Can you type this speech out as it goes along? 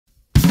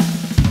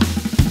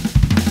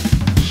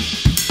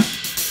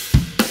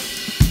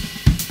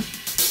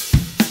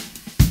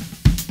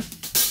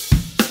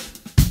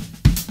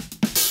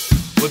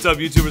What's up,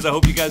 YouTubers? I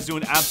hope you guys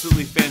doing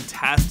absolutely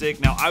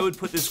fantastic. Now, I would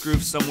put this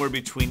groove somewhere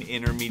between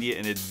intermediate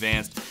and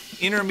advanced.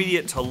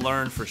 Intermediate to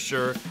learn for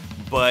sure,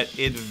 but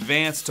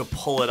advanced to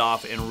pull it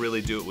off and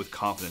really do it with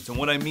confidence. And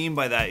what I mean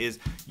by that is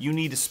you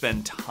need to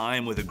spend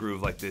time with a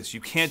groove like this.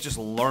 You can't just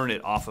learn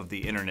it off of the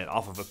internet,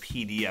 off of a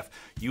PDF.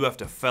 You have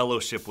to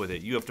fellowship with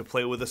it. You have to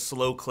play with a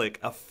slow click,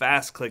 a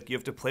fast click. You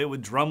have to play it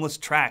with drumless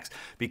tracks,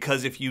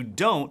 because if you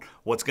don't,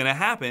 what's gonna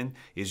happen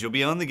is you'll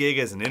be on the gig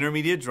as an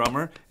intermediate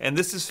drummer, and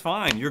this is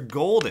fine. You're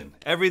golden.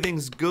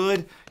 Everything's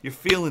good. You're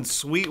feeling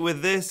sweet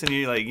with this, and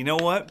you're like, you know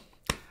what?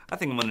 I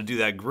think I'm gonna do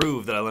that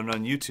groove that I learned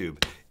on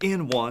YouTube.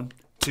 In 1,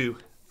 2,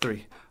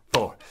 3,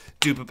 4.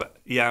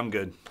 Yeah, I'm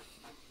good.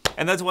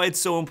 And that's why it's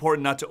so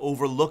important not to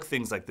overlook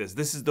things like this.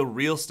 This is the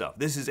real stuff.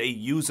 This is a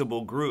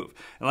usable groove.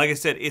 And like I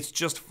said, it's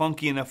just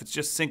funky enough, it's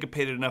just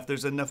syncopated enough,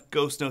 there's enough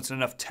ghost notes and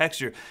enough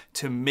texture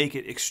to make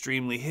it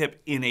extremely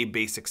hip in a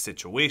basic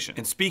situation.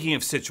 And speaking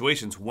of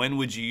situations, when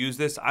would you use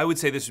this? I would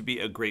say this would be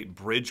a great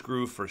bridge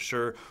groove for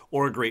sure,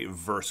 or a great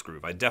verse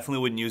groove. I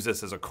definitely wouldn't use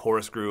this as a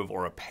chorus groove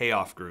or a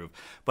payoff groove.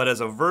 But as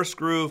a verse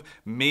groove,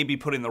 maybe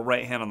putting the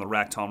right hand on the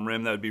rack tom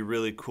rim, that would be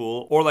really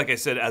cool. Or like I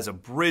said, as a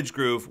bridge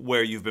groove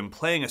where you've been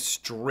playing a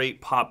straight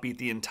pop beat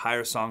the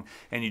entire song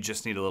and you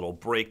just need a little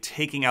break,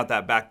 taking out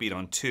that backbeat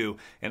on 2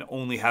 and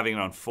only having it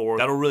on 4.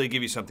 That'll really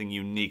give you something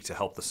unique to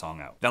help the song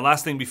out. Now,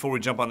 last thing before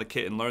we jump on the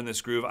kit and learn this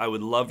groove, I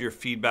would love your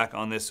feedback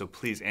on this, so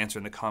please answer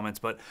in the comments.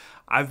 But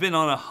I've been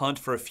on a hunt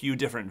for a few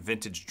different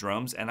vintage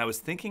drums, and I was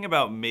thinking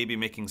about maybe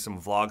making some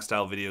vlog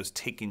style videos,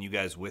 taking you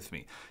guys with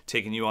me,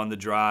 taking you on the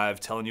drive,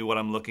 telling you what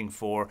I'm looking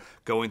for,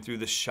 going through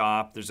the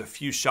shop. There's a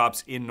few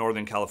shops in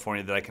Northern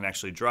California that I can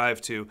actually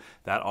drive to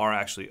that are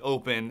actually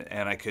open,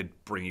 and I could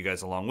bring you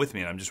guys along with me.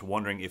 And I'm just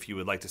wondering if you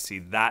would like to see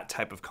that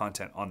type of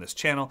content on this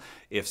channel.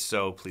 If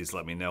so, please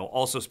let me know.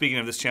 Also, speaking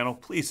of this channel,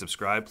 please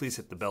subscribe, please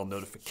hit the bell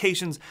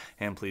notifications,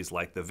 and please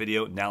like the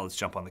video. Now let's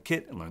jump on the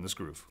kit and learn this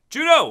groove.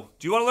 Juno,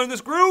 do you want to learn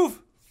this groove?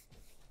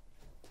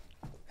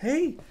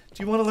 Hey,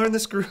 do you want to learn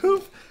this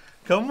groove?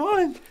 Come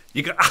on.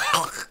 You got.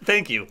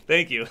 Thank you.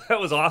 That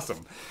was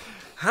awesome.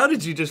 How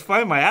did you just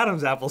find my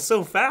Adam's apple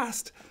so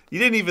fast? You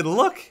didn't even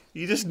look.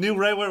 You just knew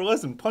right where it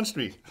was and punched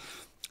me.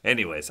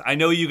 Anyways, I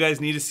know you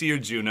guys need to see your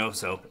Juno,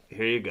 so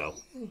here you go.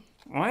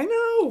 I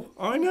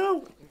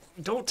know.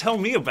 Don't tell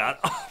me about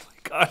it. Oh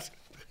my God.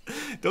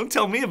 Don't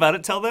tell me about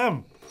it, tell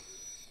them.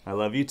 I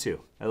love you too.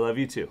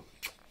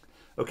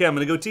 Okay, I'm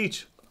gonna go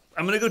teach.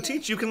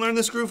 You can learn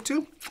this groove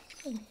too?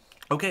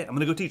 Okay, I'm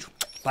gonna go teach.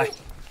 Bye.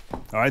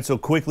 All right, so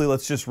quickly,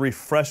 let's just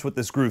refresh what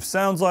this groove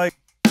sounds like.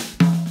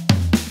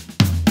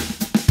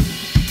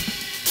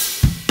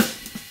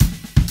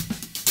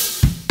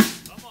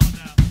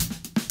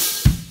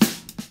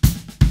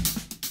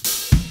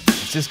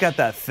 It's just got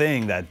that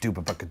thing, that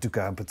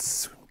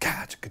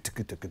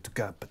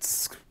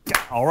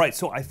all right,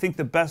 so I think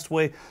the best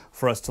way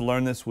for us to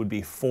learn this would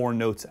be 4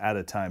 notes at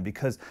a time,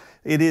 because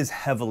it is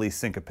heavily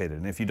syncopated.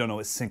 And if you don't know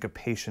what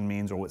syncopation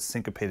means or what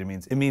syncopated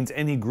means, it means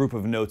any group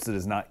of notes that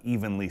is not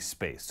evenly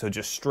spaced. So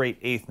just straight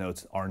eighth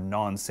notes are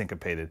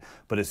non-syncopated,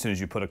 but as soon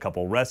as you put a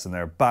couple rests in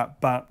there, bop,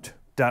 bop,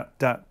 dot,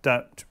 dot,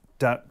 dot,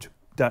 dot,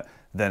 dot,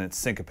 then it's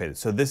syncopated.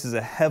 So this is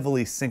a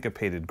heavily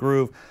syncopated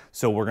groove,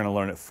 so we're gonna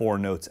learn it 4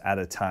 notes at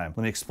a time.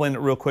 Let me explain it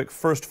real quick.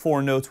 First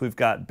 4 notes, we've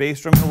got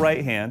bass drum in the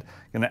right hand,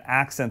 gonna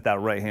accent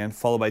that right hand,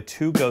 followed by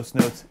 2 ghost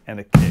notes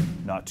and a kick.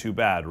 Not too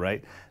bad,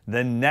 right?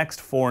 Then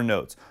next 4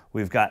 notes,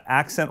 we've got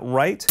accent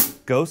right,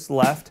 ghost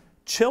left,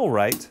 chill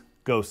right,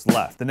 ghost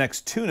left. The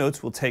next 2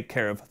 notes will take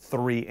care of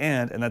 3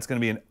 and that's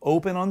gonna be an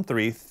open on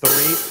 3,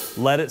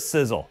 3, let it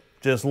sizzle.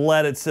 Just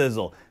let it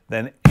sizzle.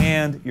 Then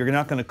and, you're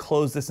not gonna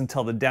close this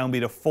until the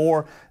downbeat of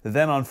 4.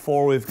 Then on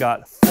 4, we've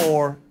got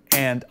 4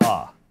 and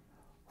ah.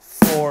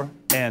 4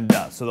 and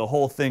ah. So the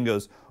whole thing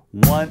goes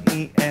 1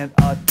 E and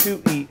a,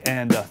 2 E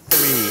and a,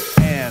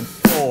 3 and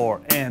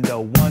 4 and a,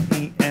 1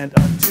 E and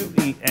a, 2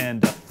 E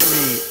and a,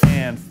 3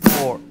 and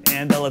 4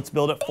 and a. Let's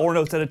build it 4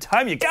 notes at a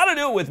time. You gotta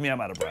do it with me,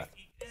 I'm out of breath.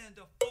 3 E and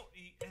a, 4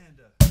 E and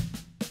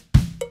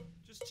a.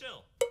 Just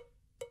chill.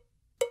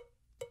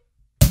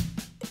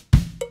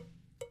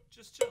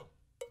 Just chill.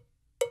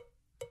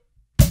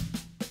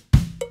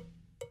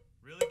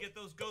 Really get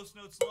those ghost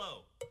notes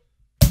low.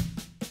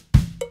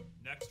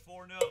 Next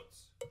 4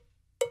 notes.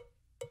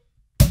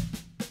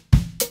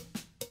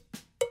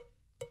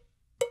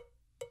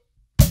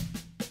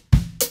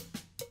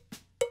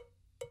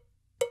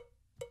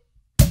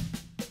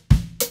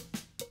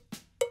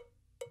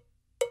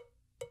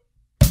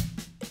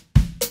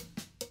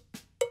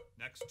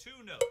 Next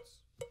 2 notes.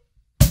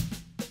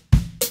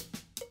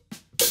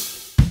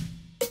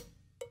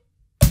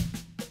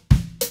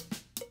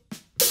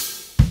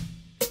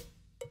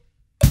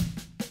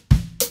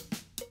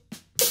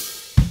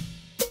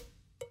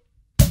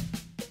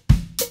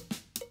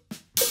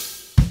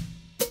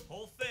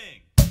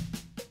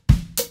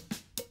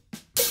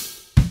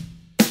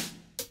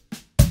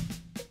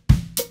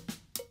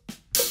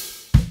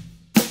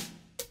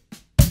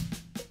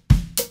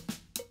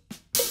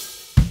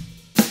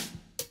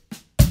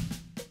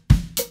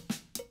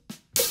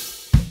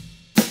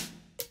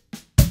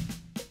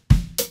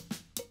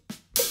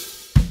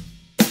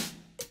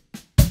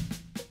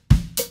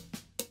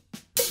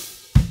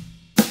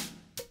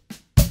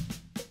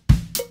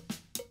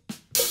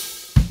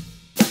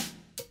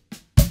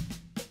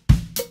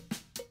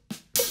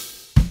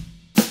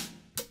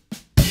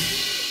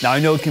 Now I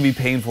know it can be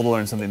painful to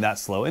learn something that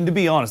slow, and to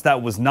be honest,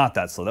 that was not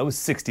that slow, that was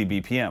 60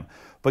 BPM.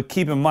 But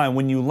keep in mind,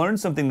 when you learn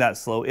something that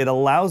slow, it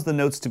allows the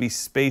notes to be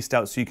spaced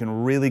out so you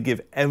can really give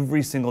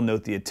every single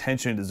note the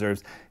attention it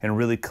deserves and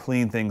really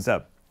clean things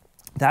up.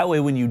 That way,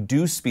 when you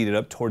do speed it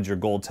up towards your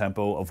goal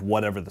tempo of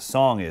whatever the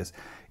song is,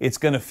 it's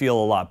gonna feel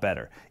a lot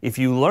better. If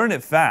you learn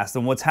it fast,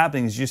 then what's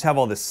happening is you just have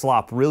all this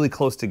slop really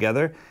close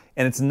together,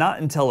 and it's not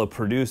until a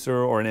producer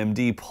or an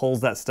MD pulls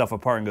that stuff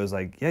apart and goes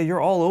like, yeah, you're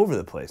all over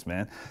the place,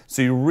 man.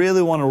 So you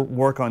really wanna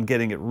work on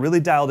getting it really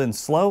dialed in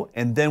slow,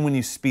 and then when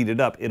you speed it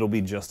up, it'll be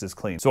just as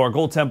clean. So our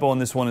goal tempo on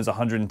this one is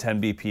 110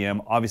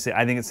 BPM. Obviously,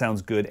 I think it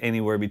sounds good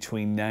anywhere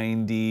between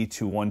 90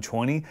 to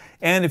 120.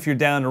 And if you're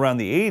down around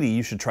the 80,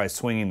 you should try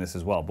swinging this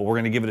as well. But we're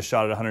gonna give it a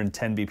shot at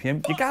 110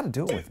 BPM. You gotta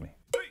do it with me.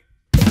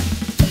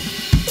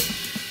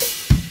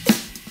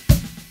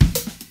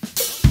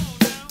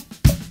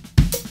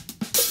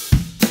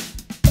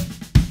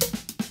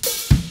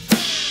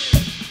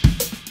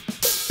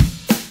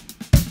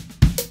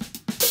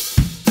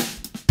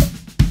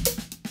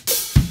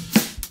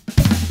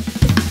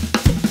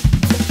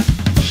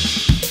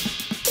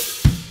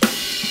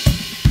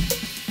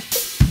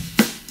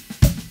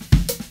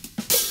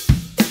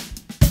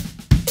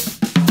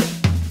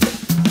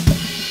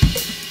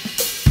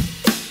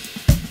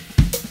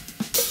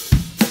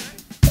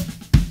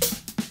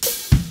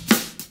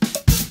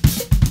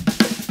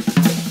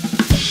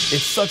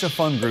 It's such a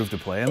fun groove to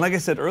play, and like I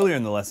said earlier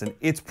in the lesson,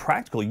 it's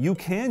practical. You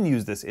can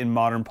use this in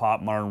modern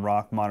pop, modern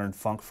rock, modern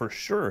funk for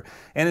sure,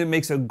 and it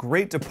makes a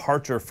great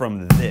departure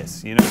from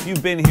this. You know, if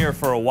you've been here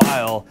for a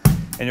while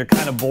and you're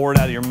kind of bored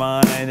out of your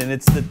mind and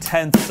it's the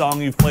 10th song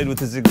you've played with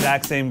this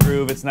exact same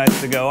groove, it's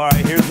nice to go, all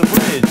right, here's the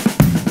bridge.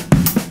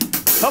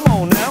 Come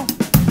on now.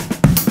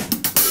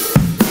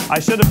 I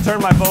should have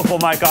turned my vocal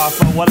mic off,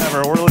 but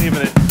whatever, we're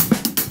leaving it.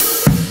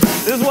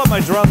 This is what my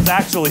drums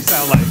actually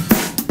sound like.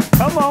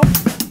 Come on.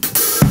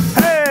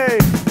 Hey!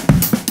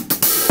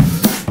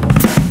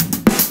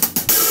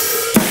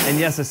 And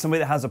yes, as somebody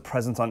that has a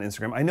presence on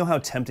Instagram, I know how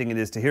tempting it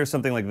is to hear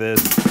something like this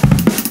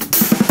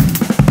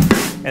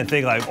and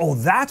think like, oh,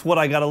 that's what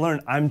I gotta learn.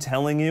 I'm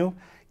telling you,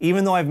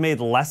 even though I've made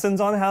lessons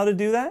on how to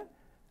do that,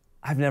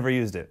 I've never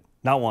used it.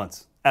 Not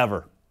once,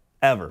 ever,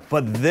 ever.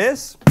 But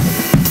this,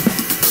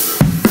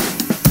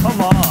 come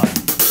on.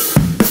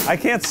 I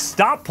can't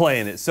stop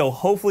playing it, so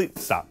hopefully,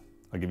 stop.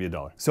 I'll give you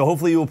 $1. So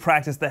hopefully you will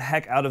practice the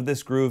heck out of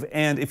this groove,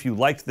 and if you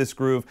liked this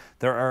groove,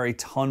 there are a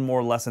ton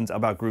more lessons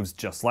about grooves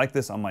just like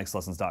this on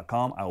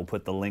mikeslessons.com. I will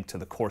put the link to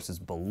the courses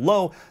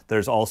below.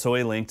 There's also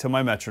a link to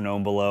my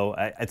metronome below.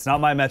 It's not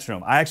my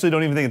metronome. I actually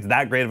don't even think it's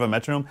that great of a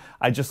metronome.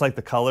 I just like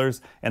the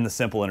colors and the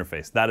simple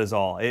interface. That is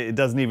all. It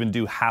doesn't even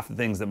do half the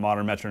things that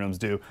modern metronomes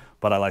do,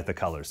 but I like the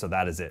colors, so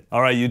that is it.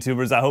 All right,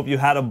 YouTubers, I hope you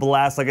had a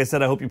blast. Like I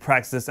said, I hope you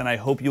practice this, and I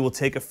hope you will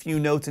take a few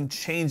notes and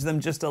change them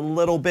just a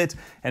little bit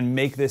and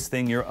make this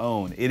thing your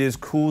own. It is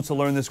cool to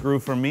learn this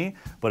groove from me,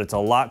 but it's a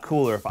lot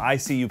cooler if I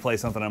see you play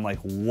something, I'm like,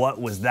 what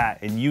was that?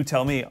 And you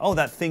tell me, oh,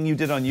 that thing you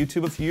did on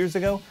YouTube a few years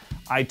ago,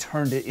 I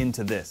turned it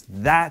into this.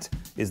 That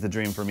is the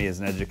dream for me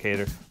as an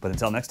educator. But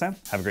until next time,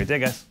 have a great day,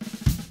 guys.